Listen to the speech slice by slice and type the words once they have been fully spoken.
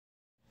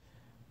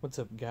What's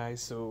up,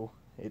 guys? So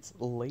it's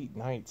late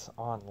night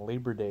on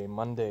Labor Day,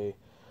 Monday,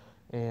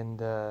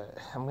 and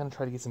I'm gonna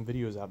try to get some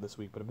videos out this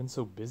week, but I've been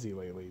so busy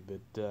lately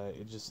that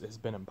it just has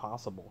been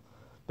impossible.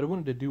 But I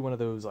wanted to do one of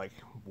those, like,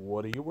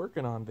 what are you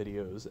working on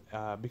videos,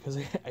 because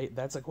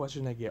that's a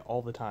question I get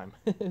all the time.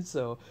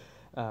 So,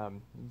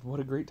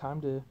 what a great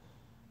time to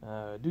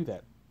do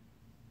that.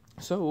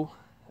 So,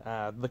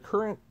 the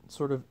current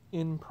sort of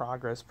in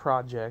progress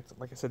project,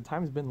 like I said,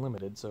 time's been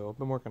limited, so I've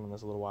been working on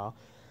this a little while,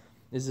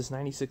 is this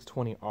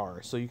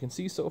 9620R. So you can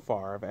see so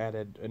far I've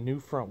added a new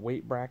front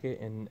weight bracket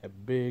and a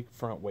big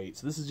front weight.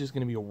 So this is just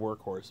going to be a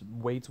workhorse.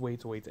 Weights,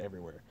 weights, weights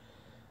everywhere.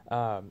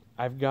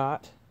 I've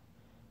got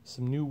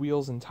some new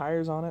wheels and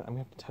tires on it. I'm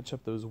going to have to touch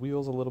up those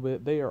wheels a little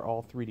bit. They are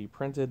all 3D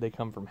printed. They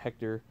come from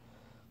Hector.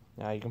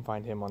 You can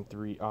find him on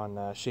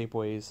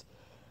Shapeways.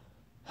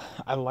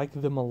 I like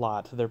them a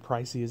lot. They're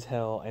pricey as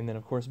hell. And then,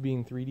 of course,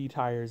 being 3D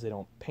tires, they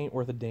don't paint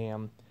worth a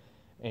damn,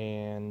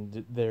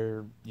 and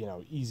they're,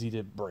 easy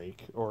to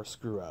break or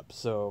screw up.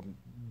 So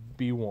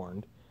be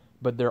warned.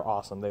 But they're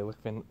awesome. They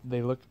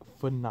look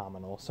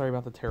phenomenal. Sorry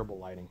about the terrible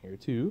lighting here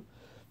too.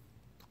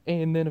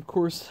 And then, of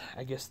course,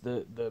 I guess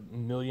the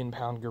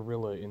million-pound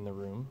gorilla in the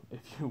room,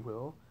 if you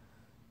will,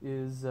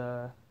 is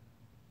I've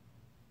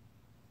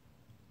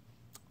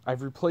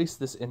replaced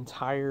this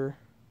entire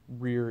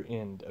rear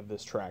end of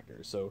this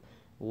tractor. So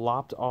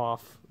lopped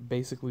off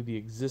basically the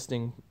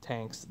existing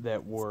tanks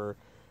that were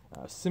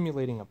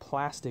simulating a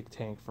plastic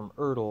tank from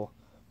Ertl,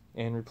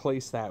 and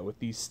replaced that with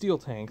these steel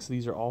tanks.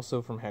 These are also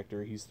from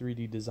Hector. He's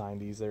 3D designed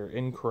these. They're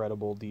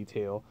incredible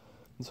detail.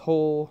 This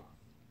whole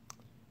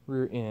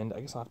rear end,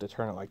 I guess I'll have to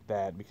turn it like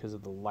that because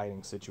of the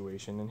lighting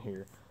situation in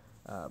here,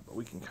 but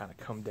we can kind of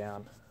come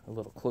down a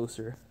little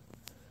closer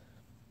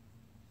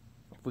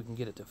if we can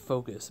get it to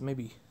focus.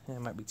 Maybe it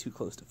might be too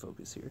close to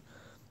focus here.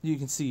 You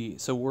can see,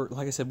 so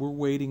like I said, we're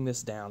weighting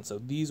this down. So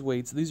these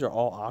weights, these are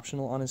all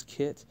optional on his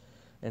kit.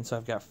 And so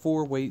I've got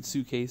 4 weight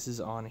suitcases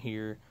on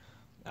here.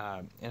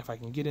 And if I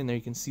can get in there,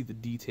 you can see the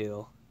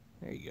detail.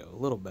 There you go, a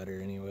little better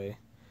anyway.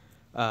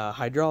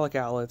 Hydraulic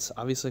outlets.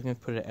 Obviously, I'm going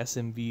to put an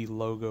SMV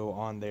logo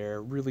on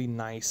there. Really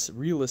nice,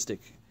 realistic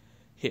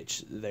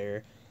hitch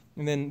there.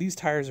 And then these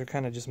tires are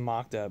kind of just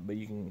mocked up, but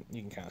you can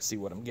kind of see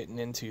what I'm getting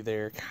into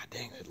there. God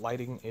dang it,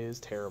 lighting is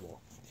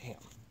terrible. Damn.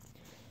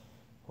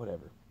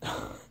 Whatever.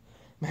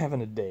 I'm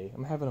having a day.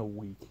 I'm having a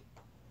week.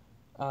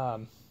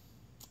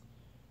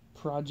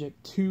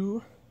 Project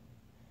 2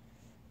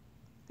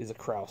 is a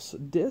Kraus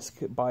disc,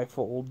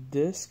 bifold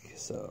disc.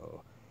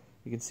 So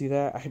you can see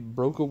that I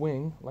broke a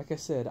wing. Like I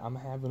said, I'm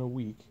having a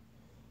week.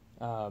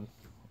 And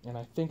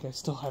I think I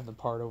still have the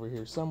part over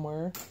here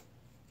somewhere.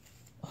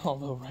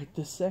 Although right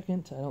this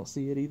second, I don't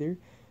see it either.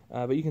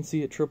 But you can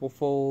see it triple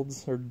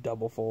folds, or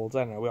double folds. I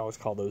don't know, we always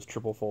call those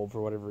triple fold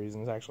for whatever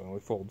reason. It actually only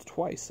folds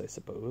twice, I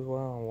suppose.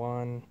 Well,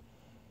 1,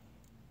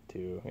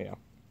 2, yeah.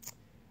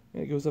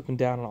 And it goes up and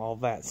down and all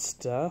that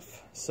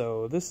stuff.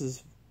 So this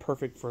is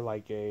perfect for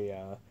like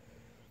a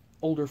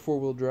older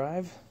 4-wheel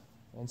drive.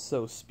 And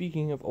so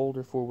speaking of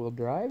older 4-wheel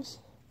drives,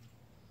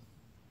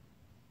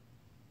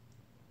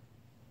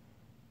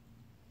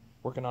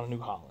 working on a New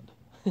Holland.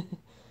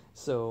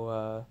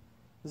 So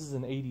this is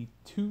an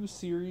 82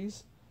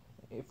 series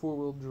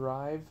 4-wheel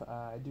drive.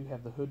 I do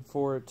have the hood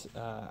for it.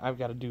 I've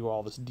got to do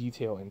all this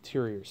detail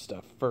interior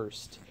stuff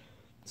first.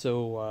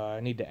 So I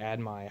need to add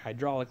my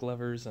hydraulic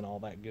levers and all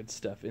that good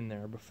stuff in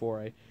there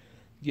before I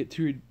get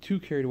too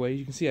carried away.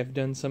 You can see I've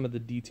done some of the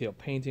detail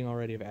painting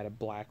already. I've added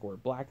black where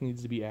black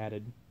needs to be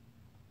added.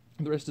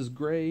 The rest is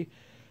gray.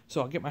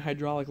 So I'll get my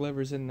hydraulic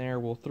levers in there.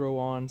 We'll throw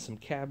on some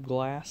cab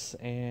glass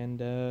and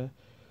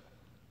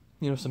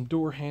some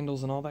door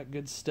handles and all that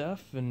good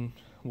stuff, and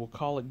we'll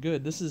call it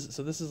good. This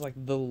is like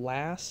the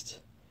last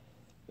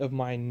of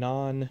my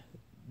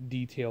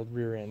non-detailed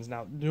rear ends.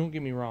 Now, don't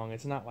get me wrong,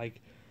 it's not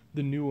like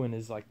the new one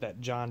is like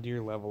that John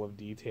Deere level of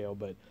detail,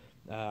 but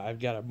I've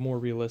got a more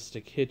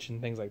realistic hitch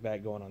and things like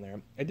that going on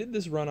there. I did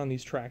this run on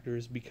these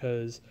tractors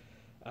because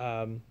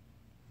a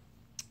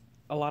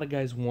lot of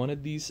guys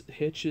wanted these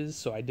hitches,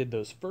 so I did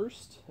those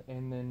first,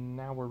 and then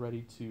now we're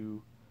ready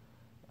to...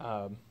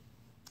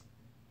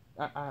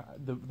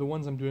 the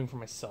ones I'm doing for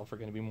myself are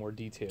going to be more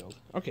detailed.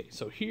 Okay,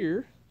 so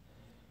here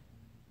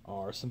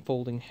are some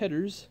folding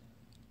headers.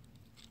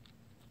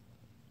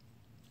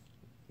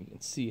 You can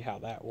see how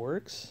that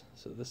works.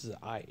 So this is an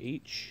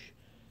IH.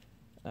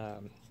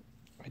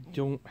 I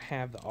don't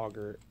have the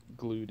auger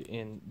glued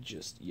in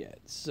just yet,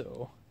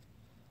 so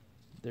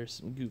there's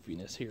some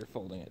goofiness here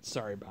folding it.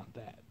 Sorry about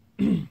that.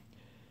 Anyway,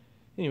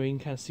 you can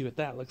kind of see what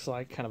that looks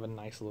like. Kind of a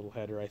nice little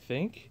header, I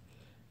think.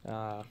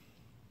 Got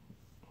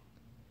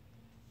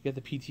the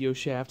PTO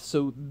shaft.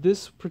 So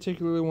this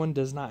particular one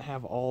does not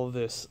have all of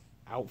this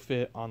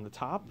outfit on the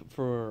top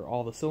for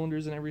all the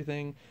cylinders and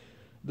everything.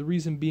 The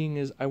reason being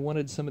is I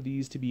wanted some of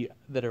these to be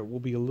will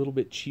be a little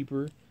bit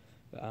cheaper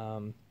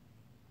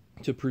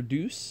to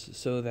produce,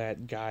 so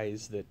that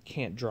guys that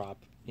can't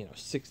drop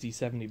 60,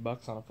 70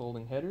 bucks on a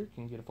folding header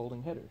can get a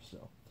folding header.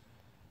 So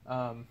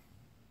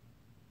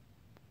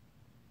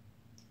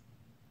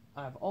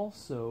I've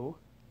also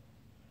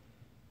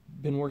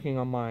been working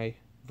on my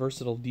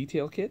versatile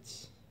detail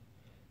kits.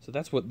 So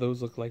that's what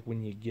those look like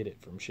when you get it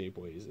from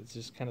Shapeways. It's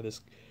just kind of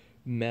this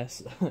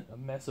mess, a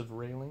mess of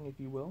railing, if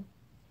you will.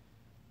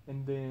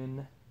 And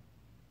then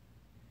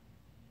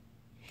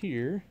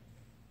here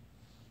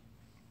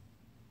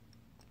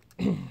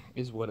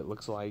is what it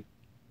looks like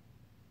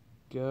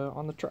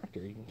on the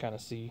tractor. You can kind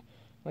of see,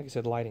 like I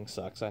said, lighting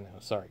sucks, I know,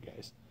 sorry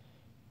guys.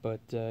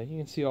 But you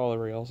can see all the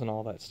rails and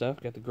all that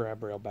stuff. Got the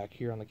grab rail back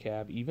here on the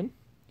cab even.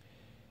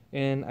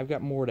 And I've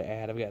got more to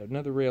add. I've got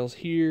another rails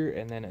here,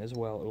 and then as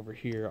well over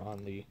here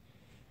on the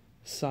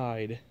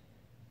side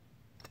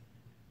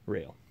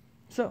rail.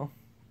 So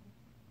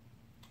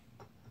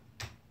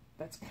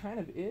that's kind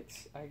of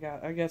it. I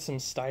got some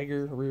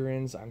Steiger rear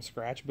ends I'm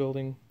scratch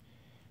building,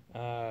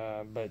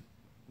 but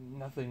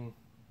nothing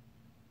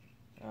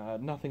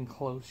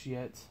close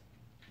yet.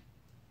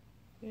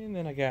 And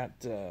then I got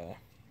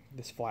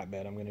this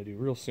flatbed I'm gonna do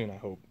real soon, I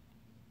hope.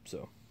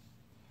 So,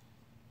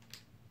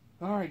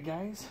 all right,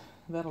 guys,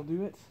 that'll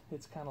do it.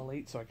 It's kind of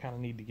late, so I kind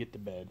of need to get to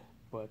bed.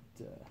 But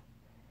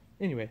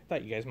anyway,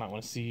 thought you guys might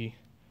want to see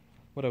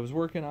what I was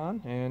working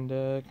on and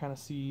kind of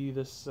see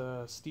this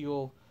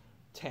steel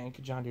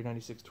tank John Deere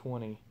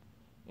 9620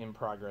 in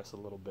progress a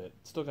little bit.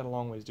 Still got a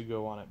long ways to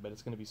go on it, but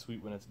it's going to be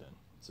sweet when it's done.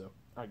 So,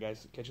 alright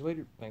guys, catch you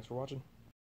later. Thanks for watching.